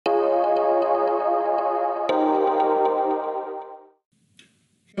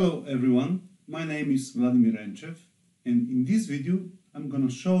Hello everyone, my name is Vladimir Renchev, and in this video I'm going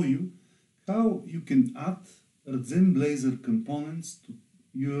to show you how you can add Radzen.Blazor components to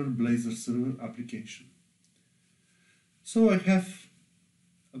your Blazor server application. So I have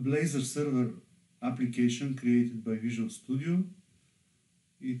a Blazor server application created by Visual Studio.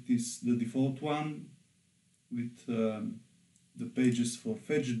 It is the default one with the pages for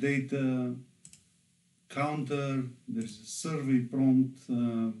fetch data, counter, there's a survey prompt,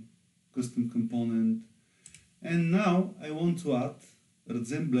 custom component, and now I want to add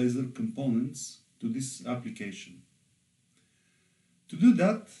Radzen.Blazor components to this application. To do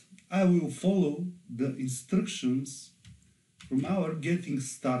that, I will follow the instructions from our Getting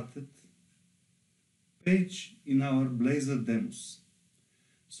Started page in our Blazor demos.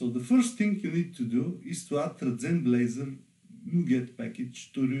 So the first thing you need to do is to add Radzen.Blazor Nuget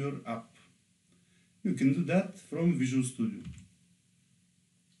package to your app. You can do that from Visual Studio.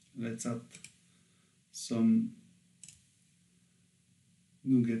 Let's add some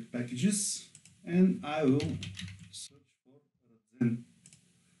Nuget packages, and I will search for Radzen.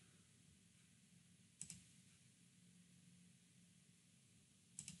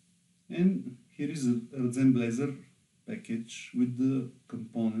 And here is a Radzen.Blazor package with the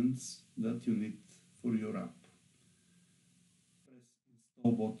components that you need for your app. Press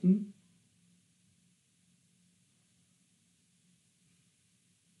Install button.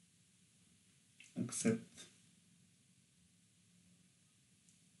 Accept,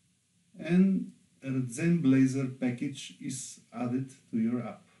 and a Radzen.Blazor package is added to your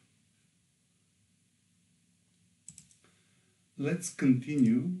app. Let's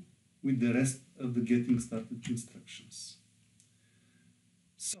continue with the rest of the Getting Started instructions.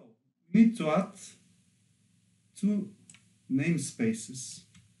 So we need to add two namespaces,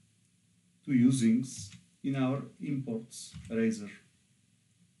 two usings in our imports Razor.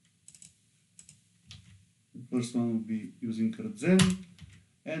 The first one will be using Radzen,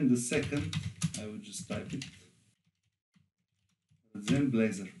 and the second, I will just type it,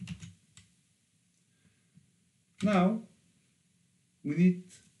 Radzen.Blazor. Now, we need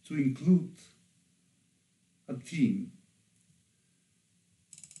to include a theme.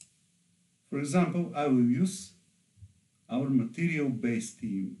 For example, I will use our material-based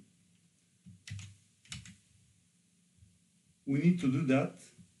theme. We need to do that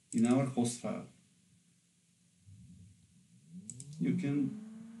in our host file. You can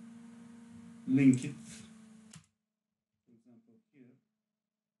link it, for example, here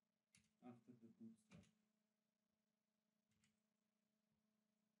after the bootstrap.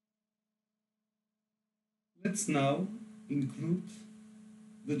 Let's now include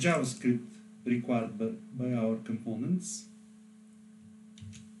the JavaScript required by our components.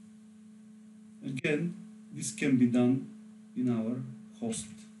 Again, this can be done in our host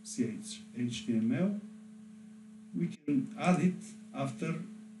HTML. We can add it after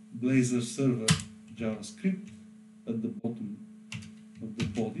Blazor server JavaScript at the bottom of the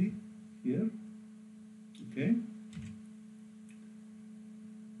body here. Okay.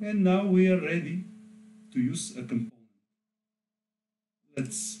 And now we are ready to use a component.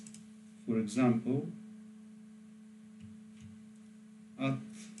 Let's, for example, add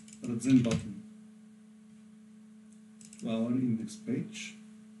Radzen button to our index page.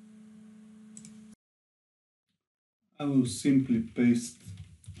 I will simply paste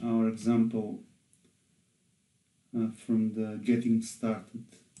our example from the Getting Started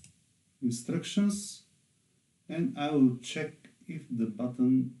instructions, and I will check if the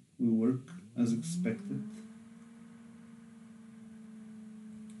button will work as expected.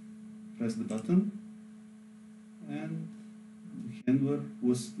 Press the button, and the handler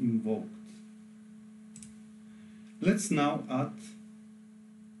was invoked. Let's now add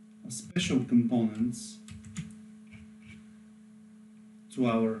a special components to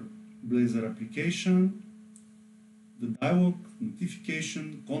our Blazor application, the dialog,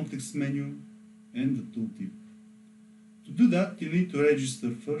 notification, context menu, and the tooltip. To do that, you need to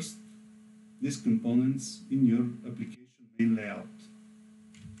register first these components in your application main layout.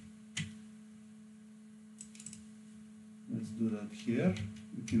 Let's do that here.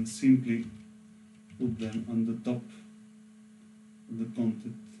 You can simply put them on the top of the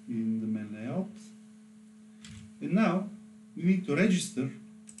content in the main layout. And now you need to register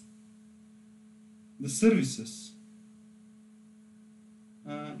the services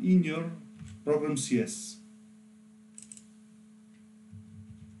in your program CS.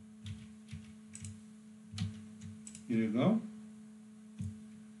 Here you go.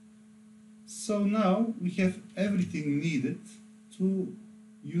 So now we have everything needed to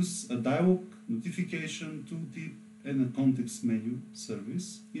use a dialog, notification, tooltip, and a context menu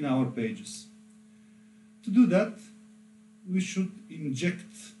service in our pages. To do that, we should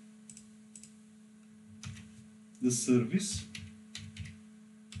inject the service,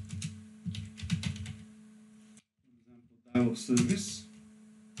 for example, dialog service,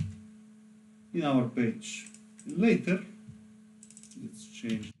 in our page. And later, let's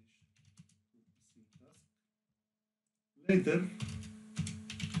change this to task. Later,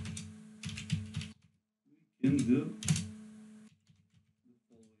 we can do the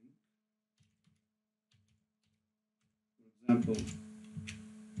following. For example,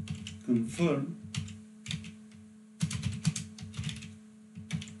 confirm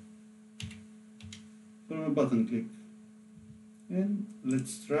from a button click. And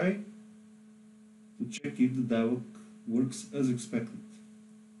let's try to check if the dialog works as expected.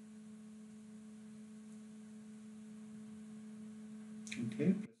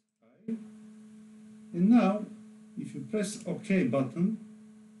 Okay, press I. And now, if you press OK button,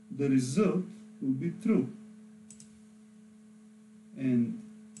 the result will be true. And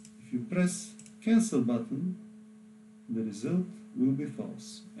if you press cancel button, the result will be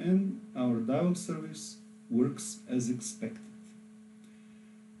false. And our dialog service works as expected.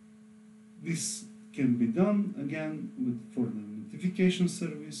 This can be done again for the notification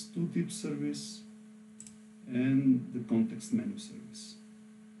service, tooltip service, and the context menu service.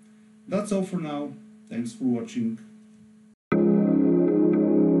 That's all for now. Thanks for watching.